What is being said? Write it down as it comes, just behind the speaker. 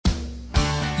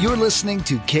You're listening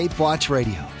to Cape Watch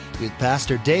Radio with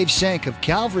Pastor Dave Shank of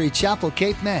Calvary Chapel,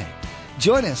 Cape May.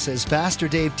 Join us as Pastor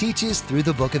Dave teaches through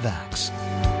the book of Acts.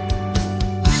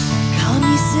 Come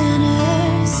ye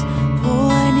sinners,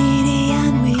 poor, needy,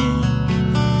 and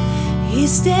weak. He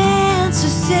stands to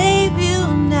save you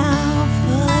now,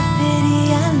 full of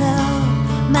pity and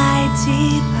love,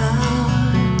 mighty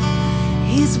power.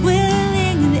 He's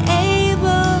willing and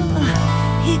able,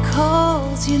 he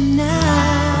calls you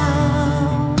now.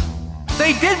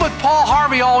 They did what Paul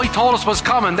Harvey always told us was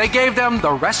coming. They gave them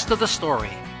the rest of the story.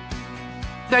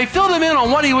 They filled him in on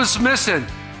what he was missing.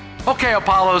 Okay,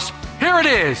 Apollos, here it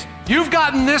is. You've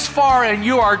gotten this far and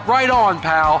you are right on,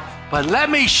 pal. But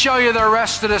let me show you the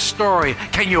rest of the story.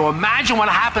 Can you imagine what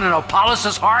happened in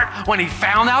Apollos' heart when he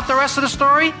found out the rest of the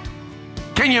story?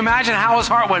 Can you imagine how his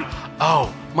heart went,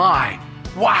 oh my,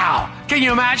 wow. Can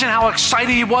you imagine how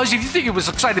excited he was? If you think he was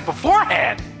excited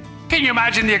beforehand, can you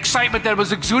imagine the excitement that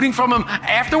was exuding from him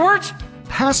afterwards?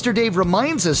 Pastor Dave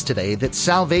reminds us today that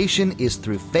salvation is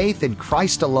through faith in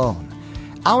Christ alone.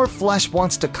 Our flesh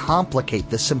wants to complicate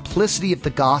the simplicity of the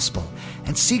gospel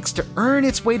and seeks to earn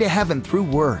its way to heaven through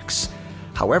works.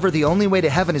 However, the only way to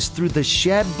heaven is through the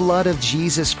shed blood of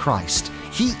Jesus Christ.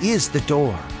 He is the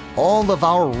door. All of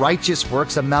our righteous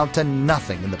works amount to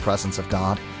nothing in the presence of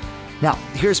God. Now,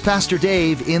 here's Pastor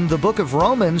Dave in the book of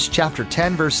Romans, chapter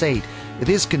 10, verse 8, with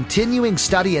his continuing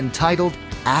study entitled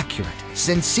Accurate,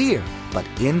 Sincere, but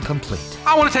Incomplete.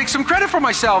 I want to take some credit for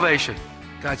my salvation.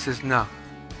 God says, no.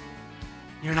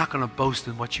 You're not going to boast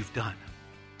in what you've done.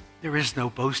 There is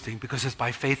no boasting because it's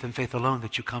by faith and faith alone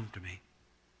that you come to me.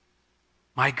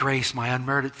 My grace, my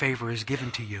unmerited favor is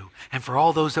given to you. And for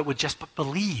all those that would just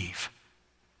believe,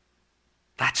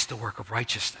 that's the work of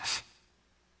righteousness.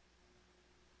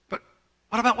 But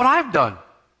what about what I've done?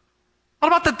 What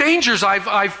about the dangers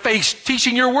I've faced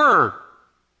teaching your word?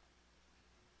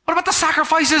 What about the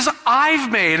sacrifices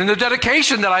I've made and the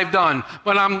dedication that I've done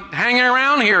when I'm hanging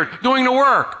around here doing the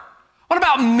work? What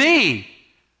about me?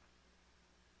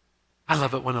 I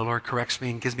love it when the Lord corrects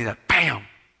me and gives me that bam.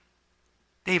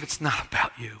 Dave, it's not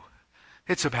about you.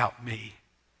 It's about me.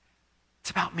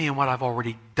 It's about me and what I've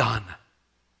already done.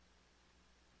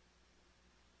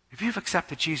 If you've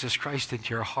accepted Jesus Christ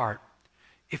into your heart,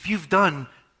 if you've done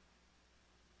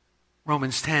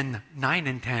Romans 10, 9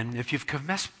 and 10, if you've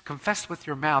confessed with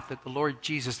your mouth that the Lord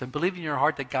Jesus and believe in your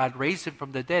heart that God raised him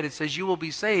from the dead, it says you will be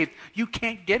saved. You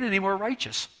can't get any more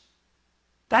righteous.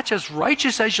 That's as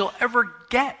righteous as you'll ever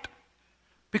get.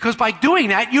 Because by doing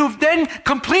that, you've then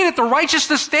completed the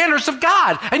righteousness standards of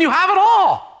God, and you have it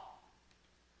all.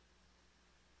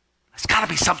 It's got to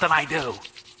be something I do.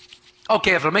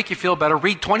 Okay, if it'll make you feel better,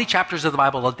 read 20 chapters of the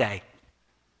Bible a day.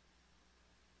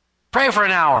 Pray for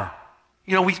an hour.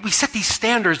 You know, we set these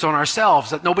standards on ourselves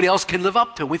that nobody else can live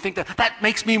up to. We think that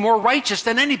makes me more righteous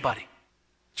than anybody.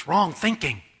 It's wrong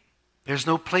thinking. There's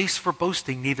no place for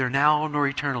boasting, neither now nor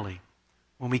eternally.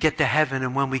 When we get to heaven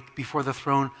and when we before the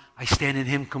throne, I stand in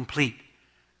him complete.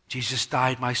 Jesus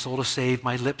died, my soul to save,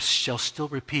 my lips shall still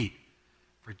repeat.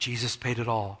 For Jesus paid it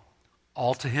all.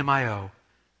 All to him I owe.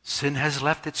 Sin has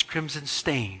left its crimson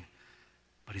stain,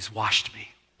 but he's washed me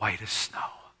white as snow.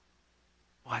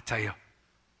 Well, I tell you,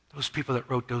 those people that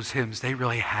wrote those hymns, they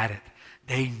really had it.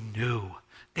 They knew.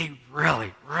 They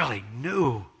really, really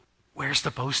knew. Where's the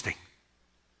boasting?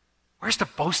 Where's the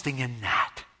boasting in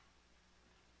that?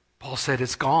 Paul said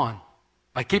it's gone.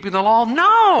 By keeping the law?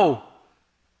 No!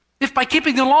 If by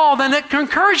keeping the law, then it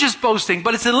encourages boasting,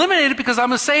 but it's eliminated because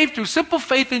I'm saved through simple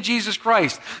faith in Jesus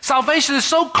Christ. Salvation is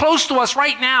so close to us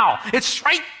right now. It's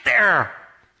right there.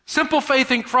 Simple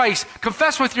faith in Christ.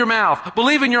 Confess with your mouth.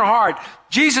 Believe in your heart.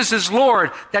 Jesus is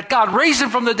Lord. That God raised him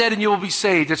from the dead and you will be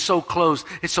saved. It's so close.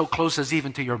 It's so close as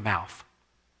even to your mouth.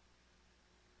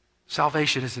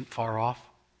 Salvation isn't far off.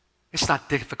 It's not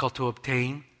difficult to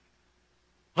obtain.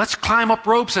 Let's climb up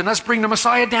ropes and let's bring the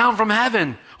Messiah down from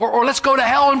heaven. Or let's go to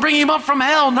hell and bring him up from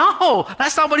hell. No,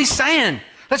 that's not what he's saying.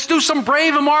 Let's do some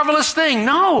brave and marvelous thing.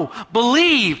 No,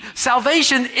 believe.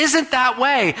 Salvation isn't that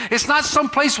way. It's not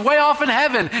someplace way off in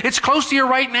heaven. It's close to you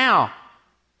right now.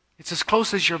 It's as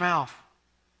close as your mouth.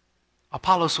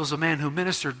 Apollos was a man who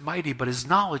ministered mighty, but his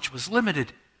knowledge was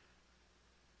limited.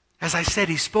 As I said,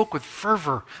 he spoke with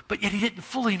fervor, but yet he didn't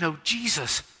fully know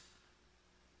Jesus.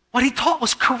 What he taught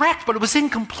was correct, but it was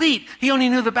incomplete. He only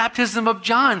knew the baptism of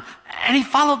John, and he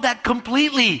followed that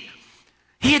completely.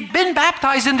 He had been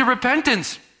baptized into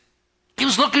repentance. He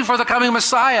was looking for the coming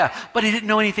Messiah, but he didn't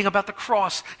know anything about the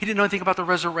cross. He didn't know anything about the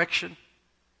resurrection.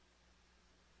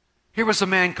 Here was a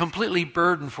man completely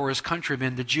burdened for his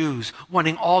countrymen, the Jews,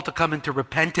 wanting all to come into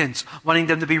repentance, wanting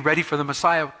them to be ready for the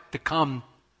Messiah to come.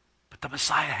 But but the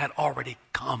Messiah had already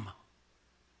come.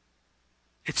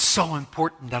 It's so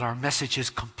important that our message is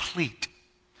complete.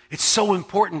 It's so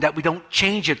important that we don't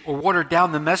change it or water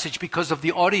down the message because of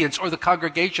the audience or the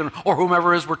congregation or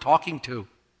whomever it is we're talking to.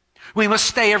 We must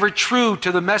stay ever true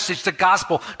to the message, the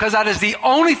gospel, because that is the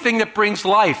only thing that brings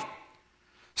life.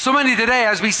 So many today,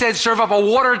 as we said, serve up a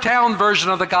watered-down version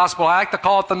of the gospel. I like to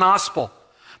call it the nospel.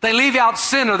 They leave out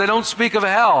sin or they don't speak of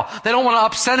hell. They don't want to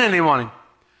upset anyone.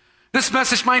 This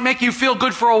message might make you feel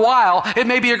good for a while. It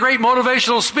may be a great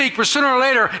motivational speak, but sooner or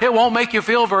later, it won't make you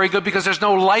feel very good because there's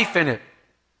no life in it.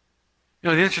 You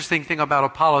know, the interesting thing about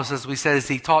Apollos, as we said, is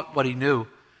he taught what he knew.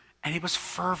 And he was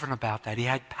fervent about that. He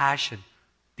had passion.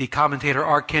 The commentator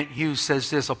R. Kent Hughes says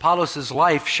this: Apollos'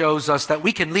 life shows us that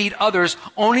we can lead others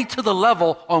only to the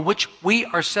level on which we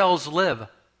ourselves live.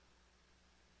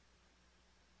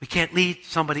 We can't lead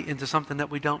somebody into something that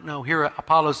we don't know. Here,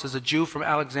 Apollos is a Jew from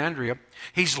Alexandria.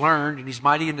 He's learned and he's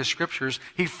mighty in the scriptures.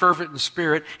 He's fervent in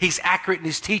spirit. He's accurate in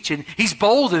his teaching. He's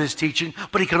bold in his teaching,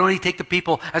 but he could only take the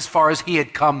people as far as he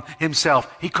had come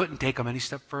himself. He couldn't take them any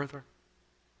step further.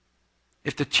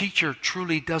 If the teacher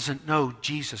truly doesn't know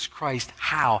Jesus Christ,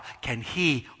 how can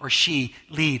he or she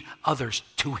lead others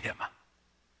to him?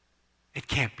 It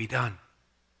can't be done.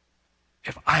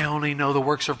 If I only know the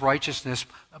works of righteousness,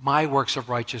 my works of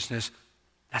righteousness,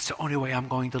 that's the only way I'm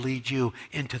going to lead you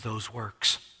into those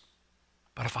works.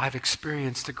 But if I've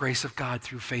experienced the grace of God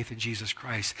through faith in Jesus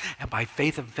Christ, and by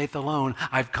faith and faith alone,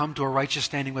 I've come to a righteous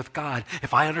standing with God,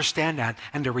 if I understand that,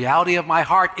 and the reality of my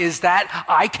heart is that,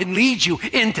 I can lead you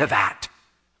into that.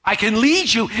 I can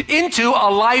lead you into a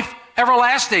life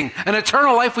everlasting, an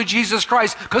eternal life with Jesus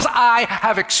Christ, because I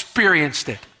have experienced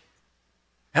it.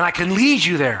 And I can lead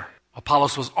you there.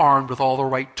 Apollos was armed with all the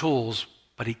right tools,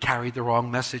 but he carried the wrong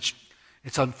message.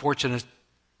 It's unfortunate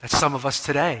that some of us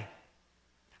today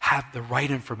have the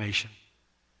right information,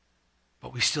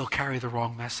 but we still carry the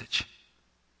wrong message.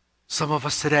 Some of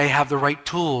us today have the right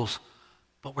tools,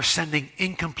 but we're sending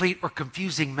incomplete or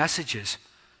confusing messages.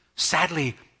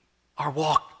 Sadly, our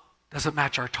walk doesn't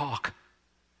match our talk.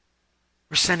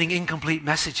 We're sending incomplete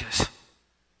messages.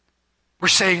 We're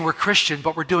saying we're Christian,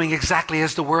 but we're doing exactly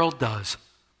as the world does.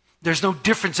 There's no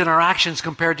difference in our actions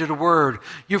compared to the Word.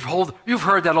 You've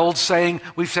heard that old saying,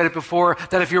 we've said it before,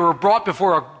 that if you were brought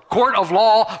before a court of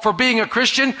law for being a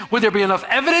Christian, would there be enough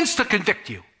evidence to convict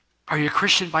you? Are you a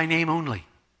Christian by name only?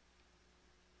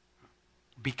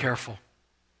 Be careful.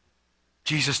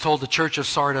 Jesus told the church of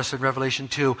Sardis in Revelation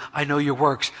 2, I know your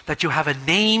works, that you have a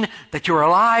name, that you're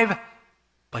alive,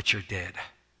 but you're dead.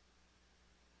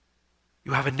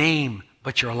 You have a name,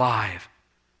 but you're alive.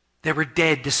 They were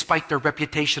dead despite their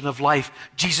reputation of life.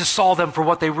 Jesus saw them for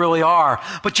what they really are.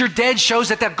 But you're dead shows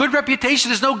that that good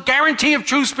reputation is no guarantee of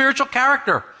true spiritual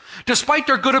character. Despite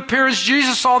their good appearance,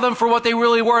 Jesus saw them for what they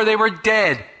really were. They were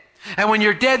dead. And when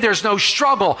you're dead, there's no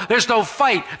struggle. There's no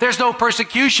fight. There's no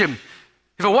persecution.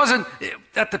 If it wasn't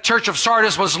that the church of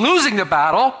Sardis was losing the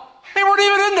battle, they weren't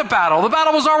even in the battle. The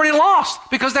battle was already lost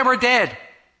because they were dead.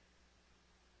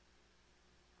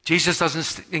 Jesus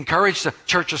doesn't encourage the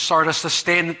church of Sardis to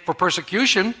stand for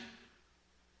persecution,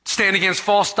 stand against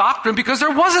false doctrine, because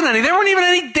there wasn't any. There weren't even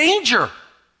any danger.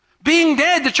 Being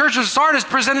dead, the church of Sardis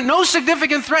presented no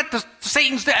significant threat to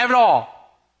Satan's at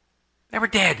all. They were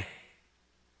dead.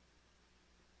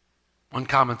 One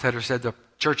commentator said the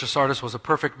church of Sardis was a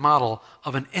perfect model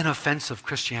of an inoffensive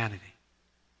Christianity.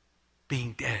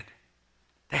 Being dead.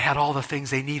 They had all the things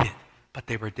they needed, but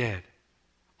they were dead.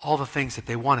 All the things that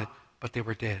they wanted, but they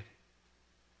were dead.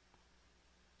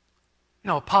 You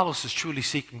know, Apollos is truly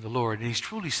seeking the Lord, and he's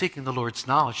truly seeking the Lord's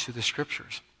knowledge through the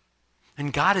Scriptures.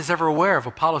 And God is ever aware of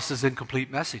Apollos'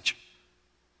 incomplete message.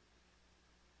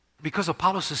 Because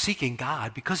Apollos is seeking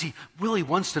God, because he really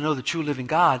wants to know the true living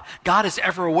God, God is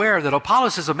ever aware that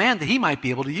Apollos is a man that he might be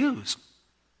able to use.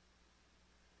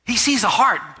 He sees a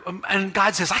heart, and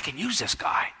God says, I can use this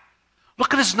guy.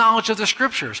 Look at his knowledge of the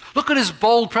Scriptures. Look at his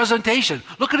bold presentation.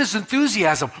 Look at his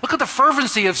enthusiasm. Look at the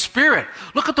fervency of spirit.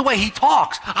 Look at the way he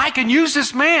talks. I can use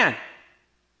this man.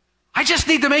 I just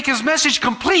need to make his message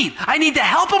complete. I need to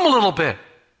help him a little bit.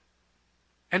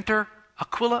 Enter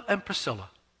Aquila and Priscilla.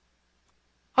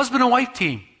 Husband and wife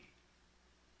team.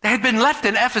 They had been left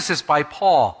in Ephesus by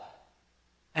Paul.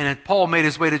 And then Paul made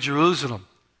his way to Jerusalem.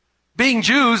 Being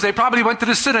Jews, they probably went to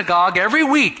the synagogue every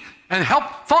week and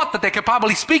thought that they could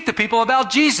probably speak to people about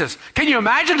Jesus. Can you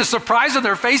imagine the surprise on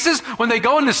their faces when they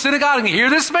go in the synagogue and hear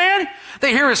this man?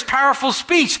 They hear his powerful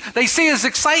speech. They see his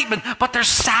excitement, but they're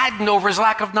saddened over his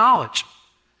lack of knowledge.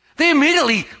 They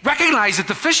immediately recognize the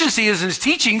deficiency in his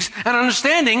teachings and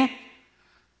understanding.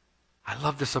 I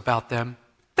love this about them.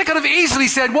 They could have easily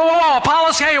said, whoa, whoa, whoa,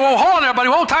 Apollos, hey, whoa, hold on, everybody,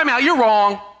 whoa, time out, you're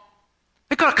wrong.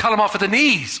 They could have cut him off at the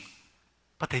knees.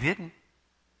 But they didn't.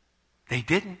 They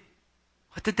didn't.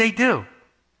 What did they do?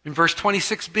 In verse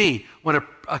 26b, when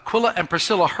Aquila and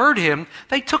Priscilla heard him,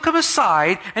 they took him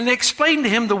aside and they explained to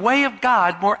him the way of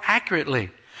God more accurately.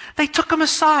 They took him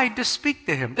aside to speak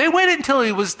to him. They waited until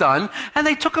he was done and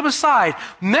they took him aside.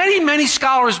 Many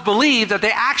scholars believe that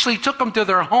they actually took him to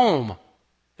their home.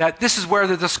 That this is where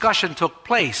the discussion took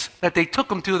place, that they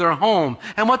took him to their home.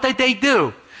 And what did they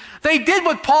do? They did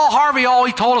what Paul Harvey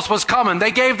always told us was coming.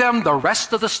 They gave them the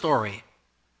rest of the story.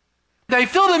 They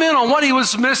filled him in on what he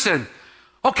was missing.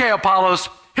 Okay, Apollos,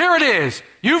 here it is.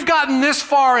 You've gotten this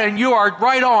far and you are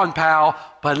right on, pal.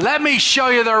 But let me show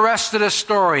you the rest of the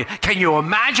story. Can you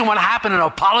imagine what happened in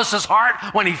Apollos' heart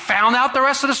when he found out the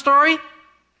rest of the story?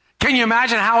 Can you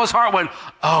imagine how his heart went,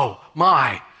 oh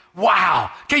my,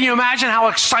 wow. Can you imagine how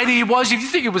excited he was? If you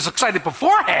think he was excited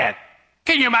beforehand,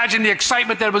 can you imagine the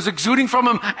excitement that was exuding from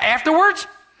him afterwards?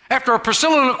 After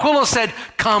Priscilla and Aquila said,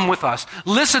 come with us,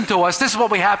 listen to us, this is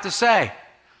what we have to say.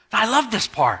 I love this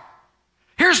part.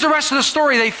 Here's the rest of the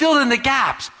story. They filled in the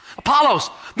gaps. Apollos,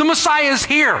 the Messiah is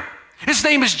here. His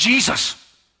name is Jesus.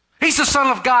 He's the Son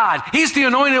of God. He's the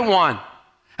Anointed One.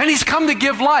 And he's come to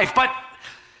give life. But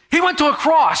he went to a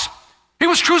cross. He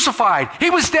was crucified.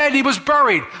 He was dead. He was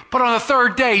buried. But on the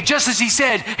third day, just as he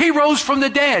said, he rose from the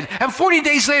dead. And 40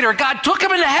 days later, God took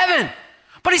him into heaven.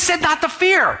 But he said not to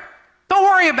fear. Don't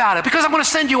worry about it, because I'm going to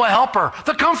send you a helper,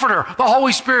 the Comforter, the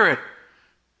Holy Spirit.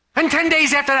 And 10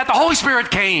 days after that, the Holy Spirit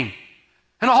came.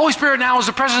 And the Holy Spirit now is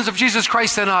the presence of Jesus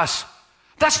Christ in us.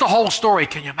 That's the whole story.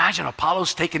 Can you imagine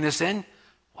Apollos taking this in?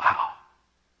 Wow.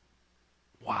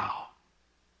 Wow.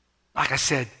 Like I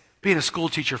said, being a school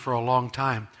teacher for a long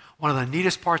time, one of the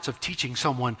neatest parts of teaching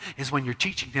someone is when you're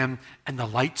teaching them and the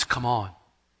lights come on.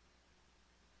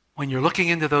 When you're looking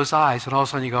into those eyes and all of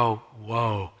a sudden you go,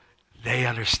 whoa, they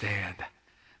understand.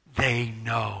 They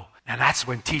know. And that's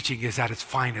when teaching is at its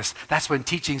finest. That's when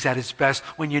teaching's at its best,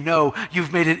 when you know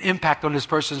you've made an impact on this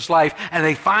person's life and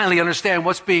they finally understand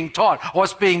what's being taught,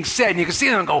 what's being said, and you can see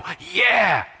them and go,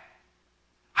 yeah.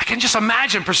 I can just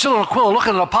imagine Priscilla and Aquila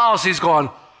looking at Apollos, he's going,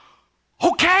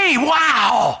 okay,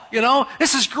 wow,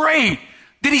 this is great.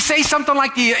 Did he say something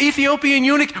like the Ethiopian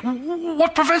eunuch,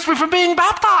 what prevents me from being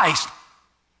baptized?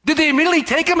 Did they immediately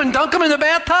take him and dunk him in the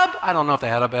bathtub? I don't know if they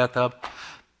had a bathtub.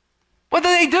 What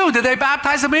did they do? Did they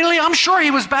baptize immediately? I'm sure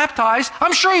he was baptized.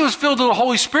 I'm sure he was filled with the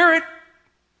Holy Spirit.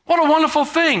 What a wonderful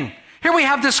thing. Here we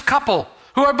have this couple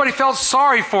who everybody felt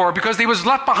sorry for because he was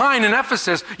left behind in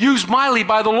Ephesus, used mightily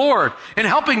by the Lord in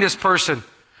helping this person.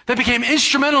 They became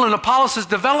instrumental in Apollos'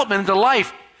 development into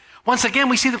life. Once again,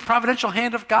 we see the providential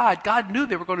hand of God. God knew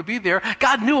they were going to be there.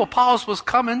 God knew Apollos was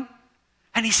coming,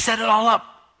 and he set it all up.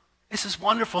 This is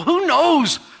wonderful. Who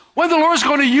knows when the Lord's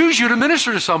going to use you to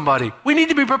minister to somebody? We need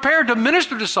to be prepared to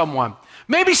minister to someone.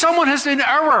 Maybe someone is in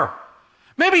error.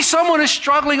 Maybe someone is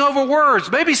struggling over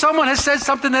words. Maybe someone has said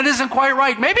something that isn't quite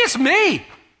right. Maybe it's me.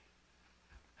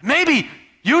 Maybe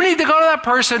you need to go to that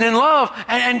person in love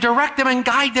and direct them and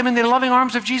guide them in the loving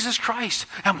arms of Jesus Christ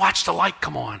and watch the light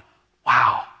come on.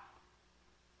 Wow.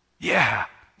 Yeah,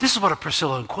 this is what a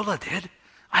Priscilla and Aquila did.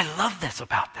 I love this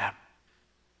about them.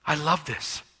 I love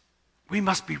this. We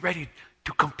must be ready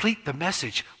to complete the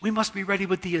message. We must be ready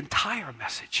with the entire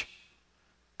message.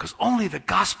 Because only the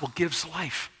gospel gives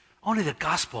life. Only the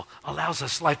gospel allows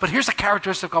us life. But here's a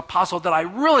characteristic of apostle that I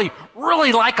really,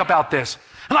 really like about this.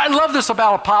 And I love this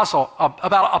about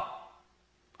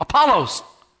Apollos.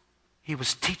 He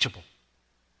was teachable.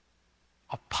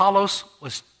 Apollos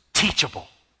was teachable.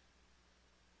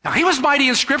 Now, he was mighty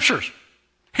in scriptures.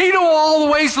 He knew all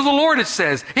the ways of the Lord, it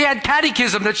says. He had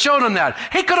catechism that showed him that.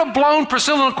 He could have blown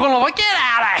Priscilla and Aquila like, get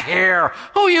out of here.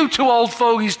 Who are you two old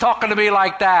fogies talking to me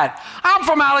like that? I'm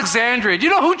from Alexandria. Do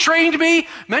you know who trained me?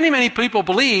 Many people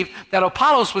believe that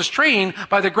Apollos was trained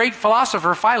by the great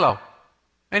philosopher Philo.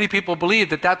 Many people believe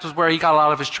that that was where he got a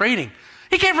lot of his training.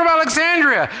 He came from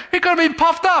Alexandria. He could have been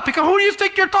puffed up. He could, who do you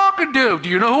think you're talking to? Do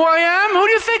you know who I am? Who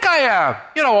do you think I am?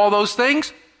 You know, all those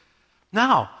things.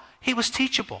 No, he was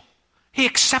teachable. He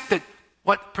accepted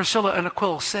what Priscilla and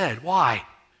Aquila said. Why?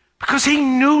 Because he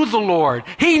knew the Lord.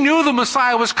 He knew the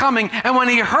Messiah was coming. And when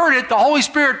he heard it, the Holy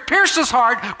Spirit pierced his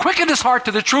heart, quickened his heart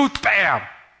to the truth. Bam!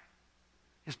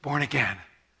 He's born again.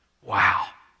 Wow.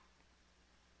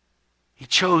 He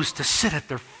chose to sit at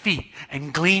their feet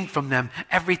and glean from them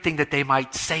everything that they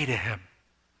might say to him.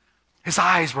 His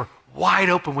eyes were wide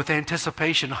open with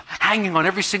anticipation, hanging on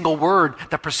every single word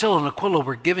that Priscilla and Aquila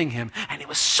were giving him. And he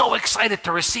was so excited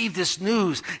to receive this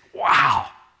news. Wow.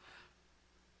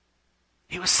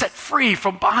 He was set free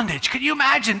from bondage. Can you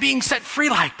imagine being set free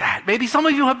like that? Maybe some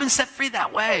of you have been set free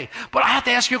that way. But I have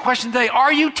to ask you a question today.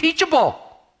 Are you teachable?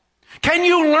 Can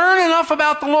you learn enough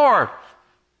about the Lord?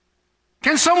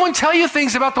 Can someone tell you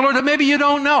things about the Lord that maybe you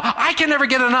don't know? I can never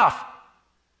get enough.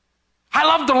 I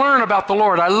love to learn about the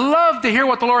Lord. I love to hear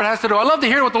what the Lord has to do. I love to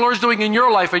hear what the Lord's doing in your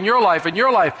life, in your life, in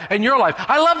your life, in your life.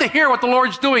 I love to hear what the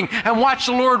Lord's doing and watch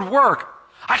the Lord work.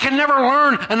 I can never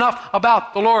learn enough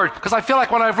about the Lord because I feel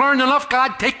like when I've learned enough,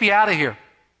 God, take me out of here.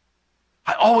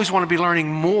 I always want to be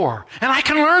learning more. And I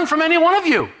can learn from any one of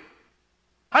you.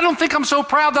 I don't think I'm so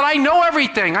proud that I know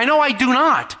everything. I know I do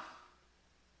not.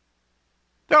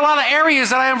 There are a lot of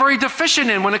areas that I am very deficient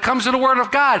in when it comes to the Word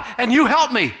of God. And you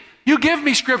help me. You give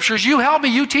me scriptures. You help me.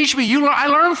 You teach me. I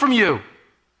learn from you.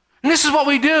 And this is what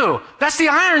we do. That's the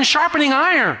iron sharpening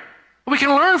iron. We can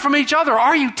learn from each other.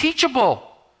 Are you teachable?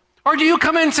 Or do you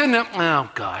come in and say,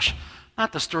 oh gosh,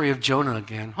 not the story of Jonah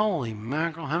again. Holy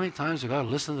mackerel, how many times have I got to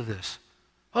listen to this?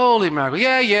 Holy mackerel,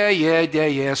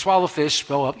 yeah, swallow fish,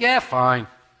 throw up, yeah, fine.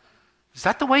 Is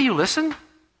that the way you listen?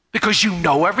 Because you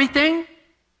know everything?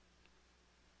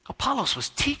 Apollos was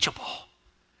teachable.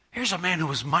 Here's a man who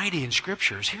was mighty in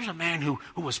scriptures. Here's a man who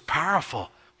was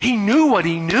powerful. He knew what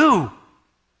he knew.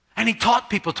 And he taught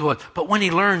people to it. But when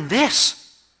he learned this,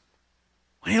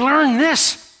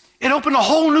 it opened a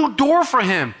whole new door for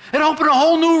him. It opened a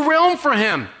whole new realm for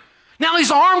him. Now he's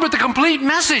armed with the complete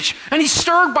message, and he's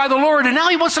stirred by the Lord, and now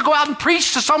he wants to go out and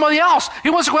preach to somebody else.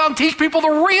 He wants to go out and teach people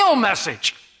the real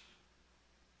message,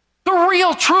 the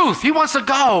real truth. He wants to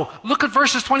go. Look at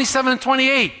verses 27 and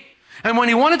 28. And when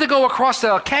he wanted to go across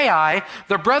to Achaia,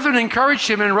 the brethren encouraged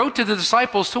him and wrote to the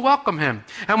disciples to welcome him.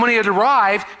 And when he had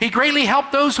arrived, he greatly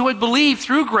helped those who had believed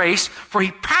through grace, for he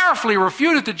powerfully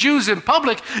refuted the Jews in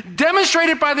public,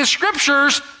 demonstrated by the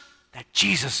scriptures that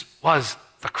Jesus was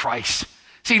the Christ.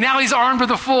 See, now he's armed with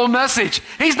the full message.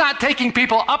 He's not taking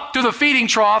people up to the feeding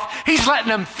trough. He's letting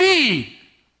them feed.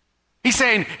 He's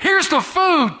saying, here's the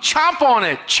food, chomp on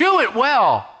it, chew it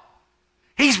well.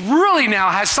 He's really now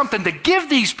has something to give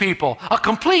these people, a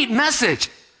complete message.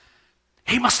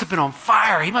 He must have been on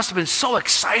fire. He must have been so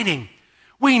exciting.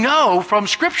 We know from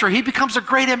Scripture he becomes a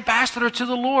great ambassador to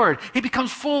the Lord. He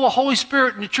becomes full of the Holy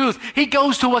Spirit and the truth. He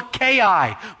goes to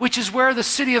Achaia, which is where the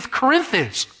city of Corinth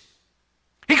is.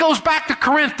 He goes back to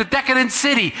Corinth, the decadent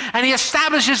city, and he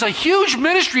establishes a huge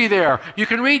ministry there. You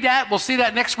can read that. We'll see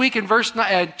that next week in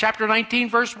chapter 19,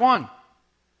 verse 1.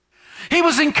 He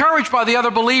was encouraged by the other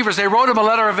believers. They wrote him a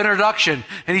letter of introduction,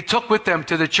 and he took with them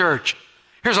to the church.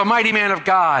 Here's a mighty man of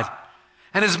God,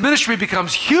 and his ministry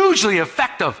becomes hugely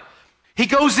effective. He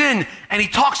goes in, and he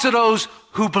talks to those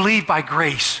who believe by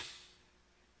grace.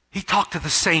 He talked to the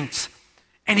saints,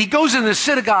 and he goes in the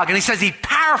synagogue, and he says he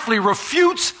powerfully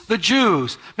refutes the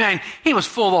Jews. Man, he was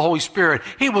full of the Holy Spirit.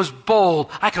 He was bold.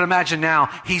 I can imagine now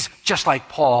he's just like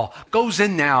Paul. Goes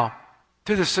in now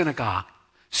to the synagogue,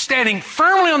 standing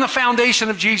firmly on the foundation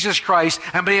of Jesus Christ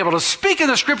and being able to speak in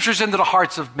the scriptures into the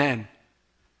hearts of men.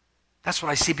 That's what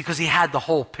I see, because he had the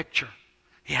whole picture.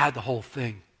 He had the whole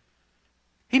thing.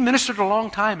 He ministered a long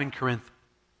time in Corinth.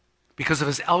 Because of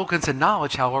his eloquence and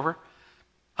knowledge, however,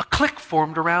 a clique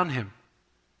formed around him.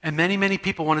 And many, many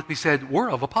people wanted to be said, we're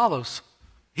of Apollos.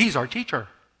 He's our teacher.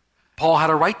 Paul had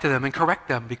to write to them and correct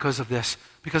them because of this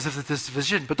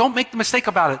division. But don't make the mistake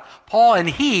about it. Paul and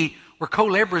he were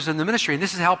co-laborers in the ministry, and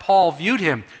this is how Paul viewed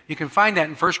him. You can find that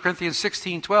in 1 Corinthians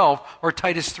 16:12 or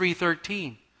Titus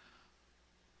 3:13.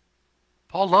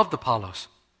 Paul loved Apollos.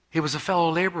 He was a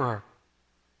fellow laborer.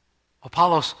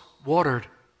 Apollos watered,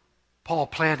 Paul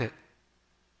planted.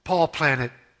 Paul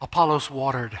planted, Apollos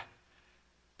watered.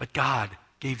 But God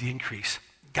gave the increase.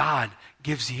 God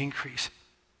gives the increase.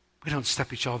 We don't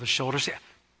step each other's shoulders.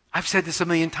 I've said this a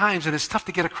million times, and it's tough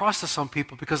to get across to some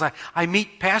people because I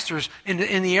meet pastors in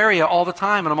the area all the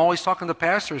time, and I'm always talking to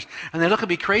pastors, and they look at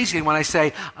me crazy when I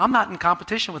say, I'm not in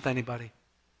competition with anybody.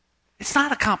 It's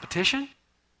not a competition.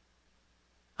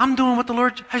 I'm doing what the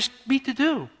Lord has me to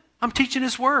do. I'm teaching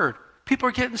His Word. People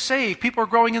are getting saved. People are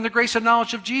growing in the grace and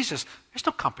knowledge of Jesus. There's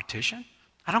no competition.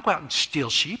 I don't go out and steal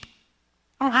sheep.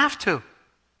 I don't have to.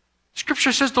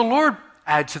 Scripture says the Lord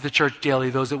adds to the church daily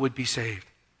those that would be saved.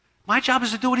 My job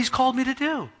is to do what He's called me to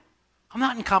do. I'm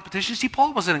not in competition. See,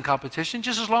 Paul wasn't in competition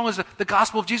just as long as the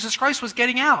gospel of Jesus Christ was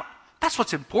getting out. That's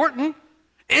what's important.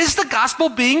 Is the gospel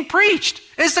being preached?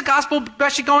 Is the gospel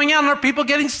actually going out and are people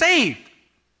getting saved?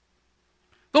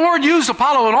 The Lord used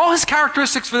Apollo and all his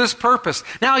characteristics for this purpose.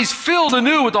 Now he's filled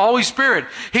anew with the Holy Spirit.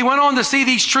 He went on to see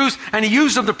these truths and he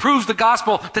used them to prove the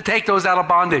gospel to take those out of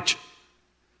bondage.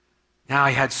 Now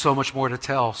he had so much more to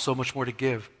tell, so much more to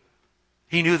give.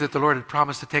 He knew that the Lord had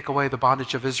promised to take away the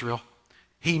bondage of Israel.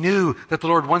 He knew that the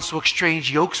Lord wants to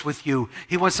exchange yokes with you.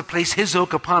 He wants to place his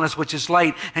yoke upon us, which is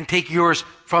light, and take yours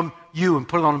from you and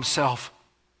put it on himself.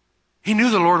 He knew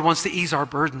the Lord wants to ease our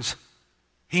burdens.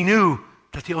 He knew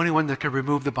that the only one that could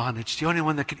remove the bondage, the only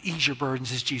one that could ease your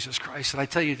burdens is Jesus Christ. And I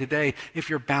tell you today, if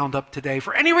you're bound up today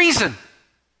for any reason,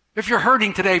 if you're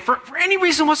hurting today for any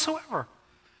reason whatsoever,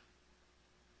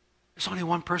 there's only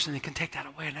one person that can take that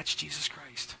away, and that's Jesus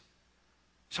Christ.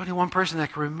 There's only one person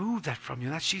that can remove that from you,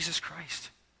 and that's Jesus Christ.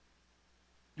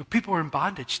 You know, people are in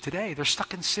bondage today. They're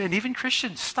stuck in sin. Even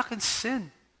Christians stuck in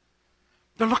sin.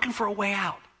 They're looking for a way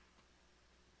out.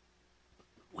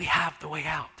 We have the way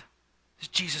out. It's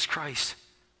Jesus Christ.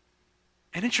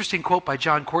 An interesting quote by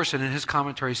John Corson in his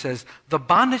commentary says, "The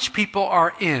bondage people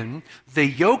are in, the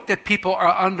yoke that people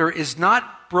are under is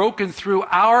not broken through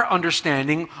our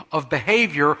understanding of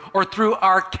behavior or through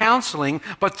our counseling,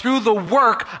 but through the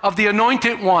work of the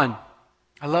Anointed One."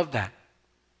 I love that.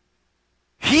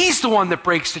 He's the one that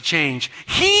breaks the change.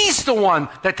 He's the one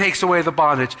that takes away the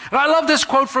bondage. And I love this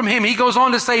quote from him. He goes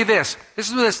on to say this.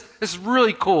 This is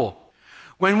really cool.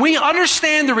 When we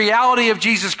understand the reality of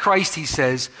Jesus Christ, he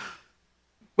says,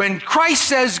 when Christ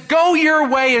says, "Go your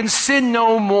way and sin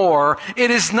no more,"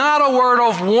 it is not a word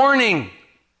of warning,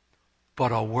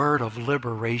 but a word of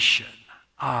liberation.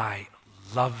 I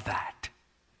love that.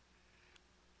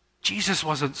 Jesus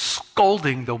wasn't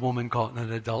scolding the woman caught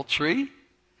in adultery.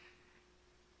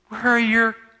 Where are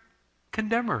your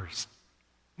condemners?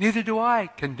 Neither do I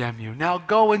condemn you. Now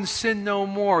go and sin no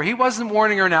more. He wasn't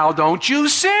warning her, now don't you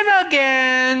sin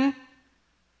again.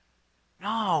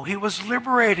 No, he was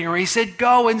liberating her. He said,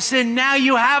 go and sin. Now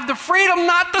you have the freedom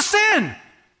not to sin.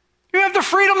 You have the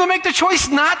freedom to make the choice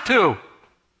not to.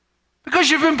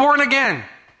 Because you've been born again.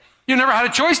 You never had a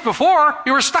choice before.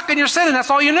 You were stuck in your sin and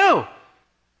that's all you knew.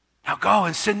 Now go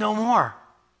and sin no more.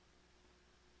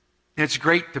 And it's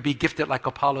great to be gifted like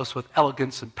Apollos with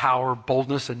elegance and power,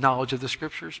 boldness and knowledge of the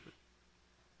Scriptures. But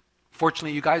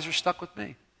fortunately, you guys are stuck with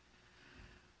me.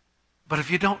 But if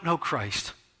you don't know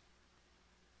Christ,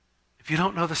 if you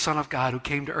don't know the Son of God who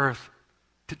came to earth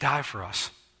to die for us,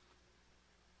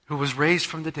 who was raised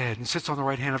from the dead and sits on the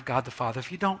right hand of God the Father, if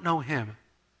you don't know him,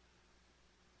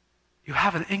 you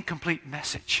have an incomplete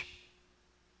message.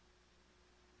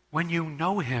 When you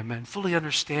know him and fully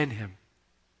understand him,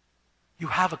 you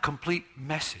have a complete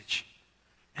message.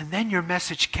 And then your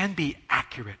message can be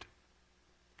accurate.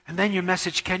 And then your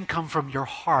message can come from your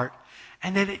heart.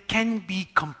 And then it can be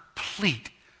complete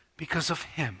because of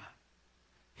him.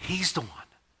 He's the one.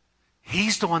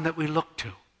 He's the one that we look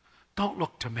to. Don't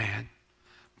look to man.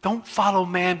 Don't follow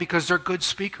man because they're good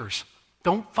speakers.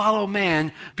 Don't follow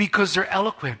man because they're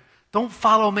eloquent. Don't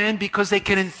follow man because they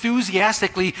can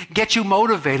enthusiastically get you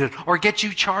motivated or get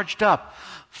you charged up.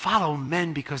 Follow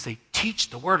men because they teach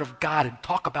the Word of God and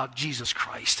talk about Jesus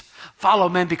Christ. Follow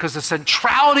men because the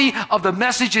centrality of the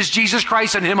message is Jesus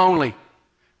Christ and him only.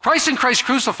 Christ and Christ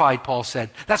crucified, Paul said.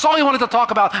 That's all he wanted to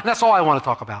talk about, and that's all I want to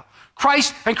talk about.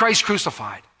 Christ and Christ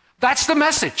crucified. That's the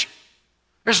message.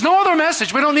 There's no other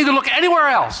message. We don't need to look anywhere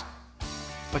else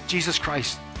but Jesus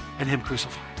Christ and him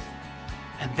crucified.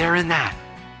 And therein that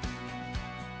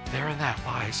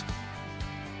lies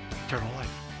eternal life.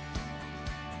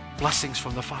 Blessings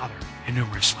from the Father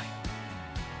innumerously.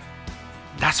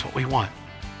 That's what we want,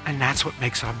 and that's what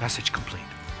makes our message complete.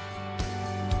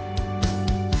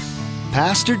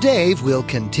 Pastor Dave will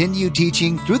continue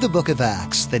teaching through the book of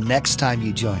Acts the next time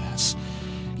you join us.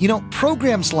 You know,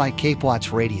 programs like Cape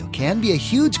Watch Radio can be a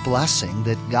huge blessing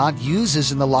that God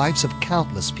uses in the lives of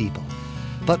countless people.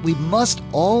 But we must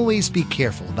always be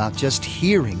careful about just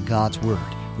hearing God's Word.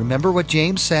 Remember what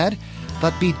James said?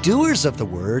 But be doers of the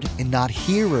word and not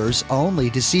hearers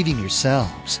only, deceiving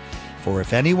yourselves. For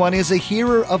if anyone is a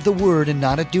hearer of the word and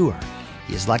not a doer,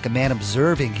 he is like a man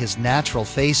observing his natural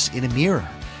face in a mirror.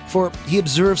 For he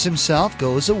observes himself,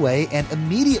 goes away, and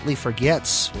immediately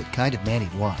forgets what kind of man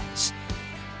he was.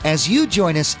 As you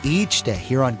join us each day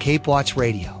here on Cape Watch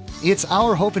Radio, it's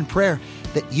our hope and prayer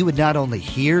that you would not only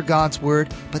hear God's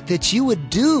word, but that you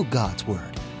would do God's word.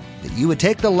 That you would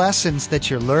take the lessons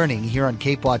that you're learning here on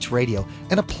Cape Watch Radio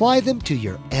and apply them to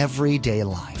your everyday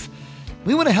life.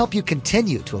 We want to help you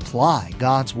continue to apply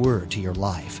God's Word to your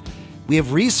life. We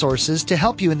have resources to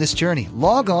help you in this journey.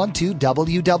 Log on to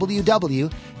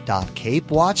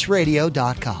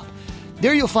www.capewatchradio.com.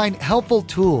 There you'll find helpful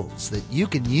tools that you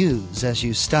can use as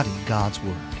you study God's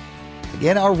Word.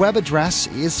 Again, our web address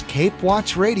is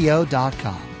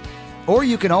capewatchradio.com. Or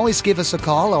you can always give us a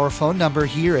call. Our phone number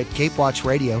here at Cape Watch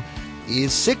Radio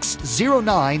is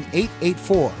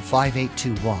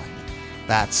 609-884-5821.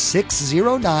 That's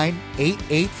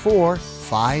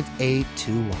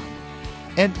 609-884-5821.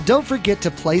 And don't forget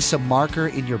to place a marker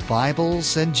in your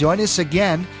Bibles and join us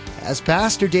again as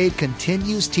Pastor Dave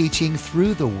continues teaching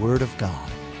through the Word of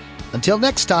God. Until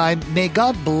next time, may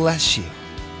God bless you.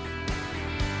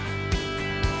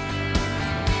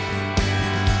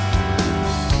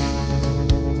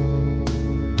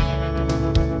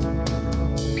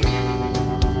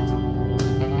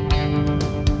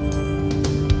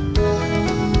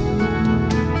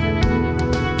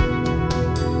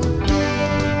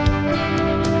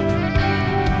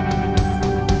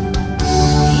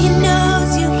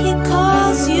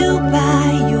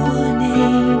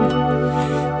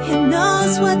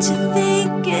 What you're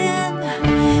thinking,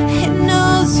 he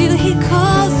knows you, he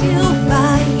calls you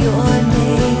by your name.